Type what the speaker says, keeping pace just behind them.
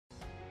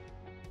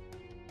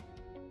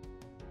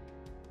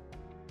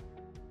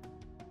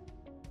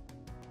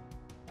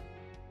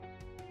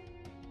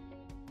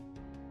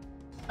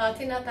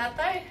Tēnā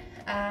tātou,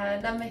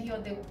 ngā mihi o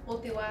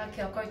te wā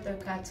kia koutou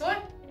katoa.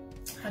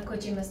 Ko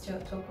Gemma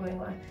tōku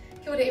ingoa.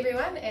 Kia ora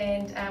everyone,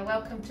 and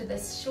welcome to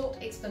this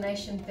short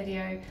explanation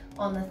video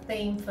on the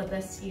theme for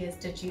this year's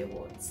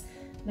DigiAwards.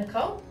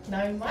 Nichole,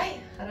 nau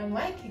mai, hara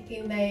mai, ki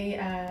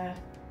tēnei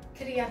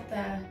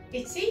kiriata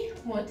iti,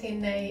 mō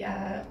tēnei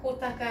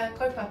hōtaka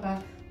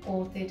kaupapa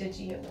o te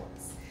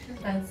DigiAwards.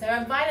 And so I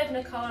invited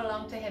Nichole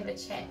along to have a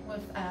chat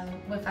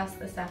with us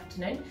this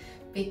afternoon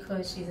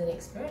because she's an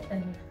expert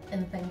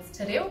in things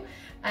te reo.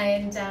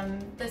 And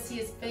this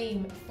year's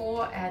theme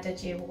for our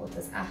DigiAwards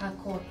is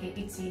Ahakoa he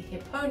iti he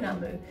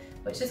Pounamu,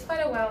 which is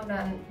quite a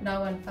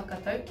well-known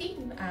whakatauki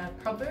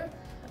proverb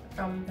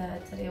from the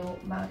te reo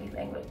Māori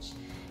language.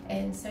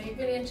 And so you're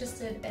really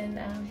interested in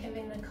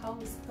having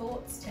Nichole's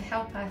thoughts to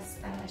help us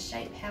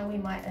shape how we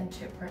might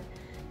interpret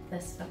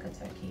this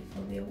whakatauki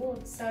for the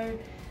awards. So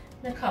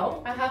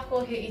Nichole,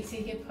 ahakoa he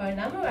iti he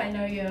Pounamu. I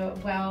know you're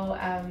well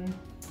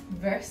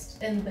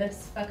versed in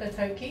this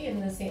whakatauki in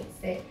the sense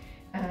that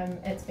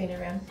it's been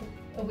around for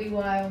a wee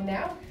while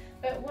now,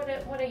 but what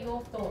are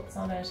your thoughts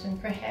on it,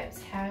 and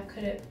perhaps how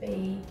could it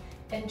be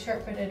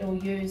interpreted or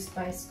used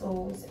by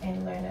schools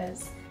and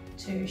learners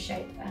to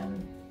shape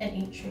an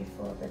entry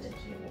for the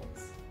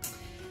DigiAwards?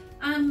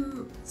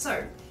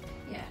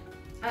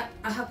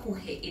 Ahakoa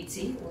he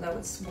iti, although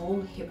it's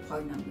small, he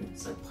Pounamu.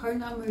 So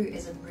Pounamu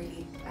is a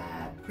really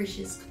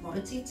precious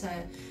commodity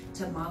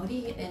to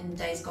Māori in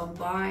days gone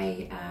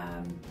by.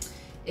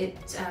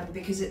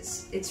 Because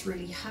it's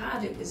really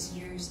hard, it was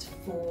used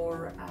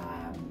for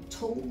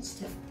tools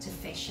to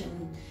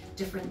fashion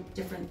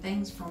different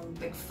things, from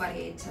big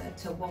whare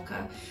to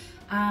waka.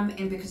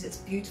 And because it's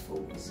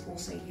beautiful, it's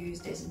also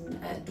used as an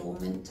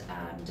adornment,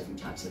 different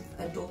types of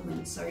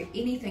adornment. So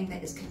anything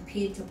that is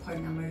compared to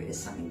Pounamu is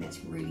something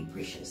that's really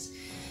precious.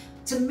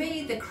 To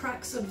me, the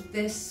crux of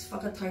this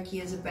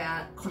whakatauki is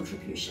about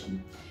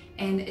contribution,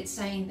 and it's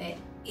saying that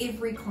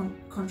every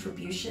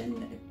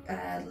contribution,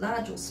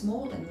 large or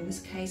small, and in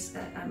this case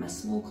a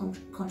small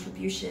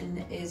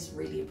contribution, is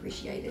really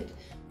appreciated.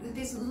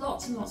 There's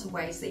lots and lots of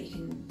ways that you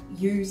can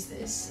use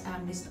this.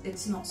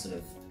 It's not sort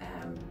of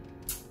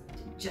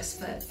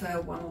just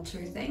for one or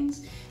two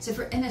things. So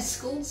for in a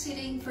school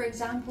setting, for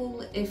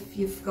example, if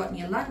you've gotten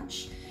your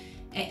lunch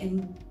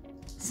and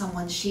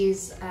someone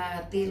shares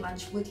their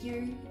lunch with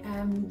you,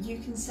 you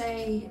can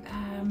say,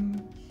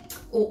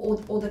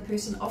 or the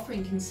person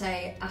offering can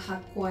say,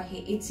 Ahakoa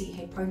he iti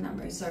he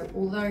Pounamu. So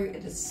although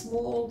it is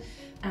small,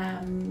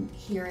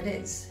 here it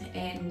is,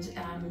 and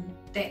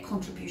that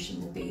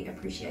contribution will be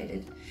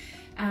appreciated.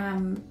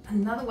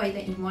 Another way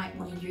that you might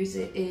want to use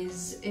it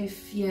is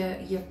if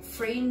your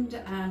friend,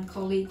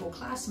 colleague or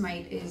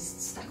classmate is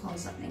stuck on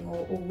something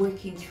or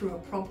working through a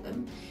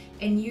problem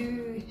and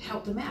you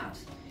help them out.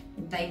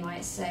 They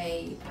might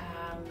say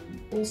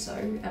also,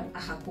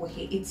 Ahakoa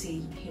he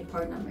iti he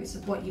Pounamu. So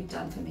what you've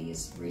done for me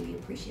is really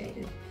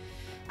appreciated.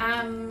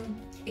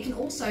 It can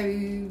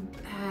also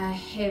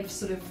have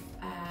sort of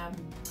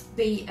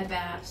be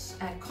about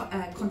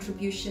a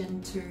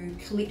contribution to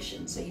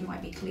collection. So you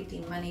might be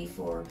collecting money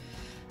for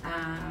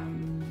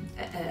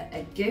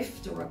a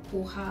gift or a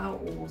koha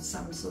or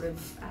some sort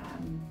of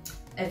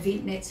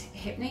event that's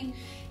happening,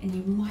 and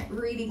you might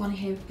really want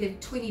to give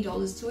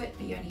 $20 to it,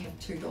 but you only have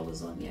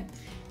 $2 on you.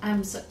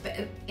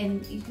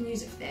 And you can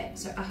use it for that.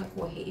 So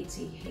Ahakoa he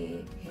iti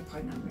he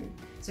Pounamu.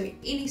 So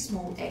any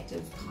small act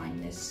of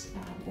kindness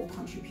or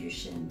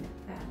contribution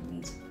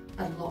means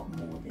a lot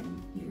more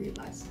than you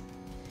realise.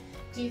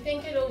 Do you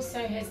think it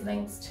also has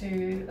links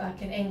to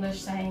like an English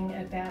saying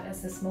about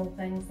it's the small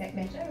things that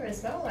matter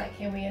as well? Like,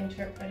 can we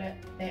interpret it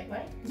that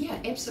way? Yeah,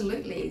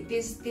 absolutely.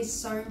 There's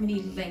so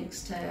many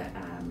links to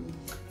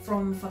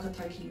from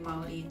whakatauki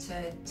Māori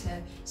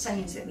to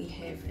sayings that we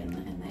have in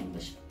the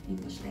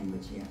English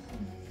language. Yeah.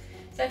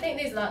 So I think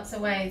there's lots of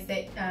ways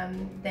that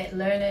that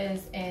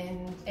learners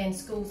and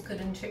schools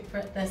could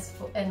interpret this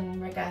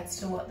in regards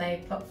to what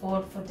they put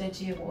forward for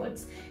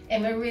DigiAwards,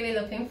 and we're really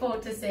looking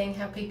forward to seeing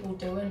how people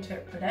do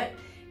interpret it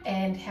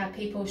and how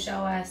people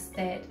show us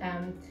that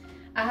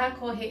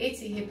Ahakoa he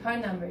iti he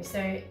Pounamu.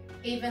 So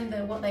even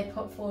what they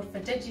put forward for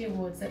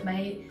DigiAwards, it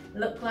may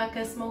look like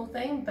a small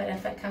thing, but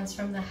if it comes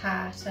from the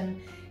heart and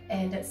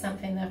it's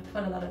something they've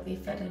put a lot of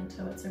effort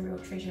into, it's a real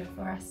treasure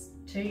for us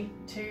to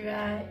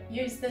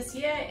use this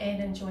year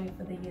and enjoy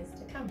for the years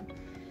to come.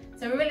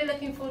 So we're really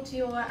looking forward to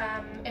your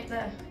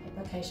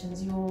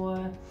applications,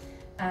 your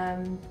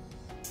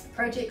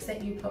projects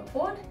that you put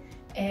forward,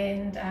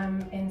 and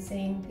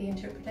seeing the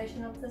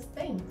interpretation of this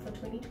theme for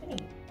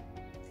 2020.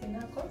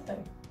 Tēnā koutou.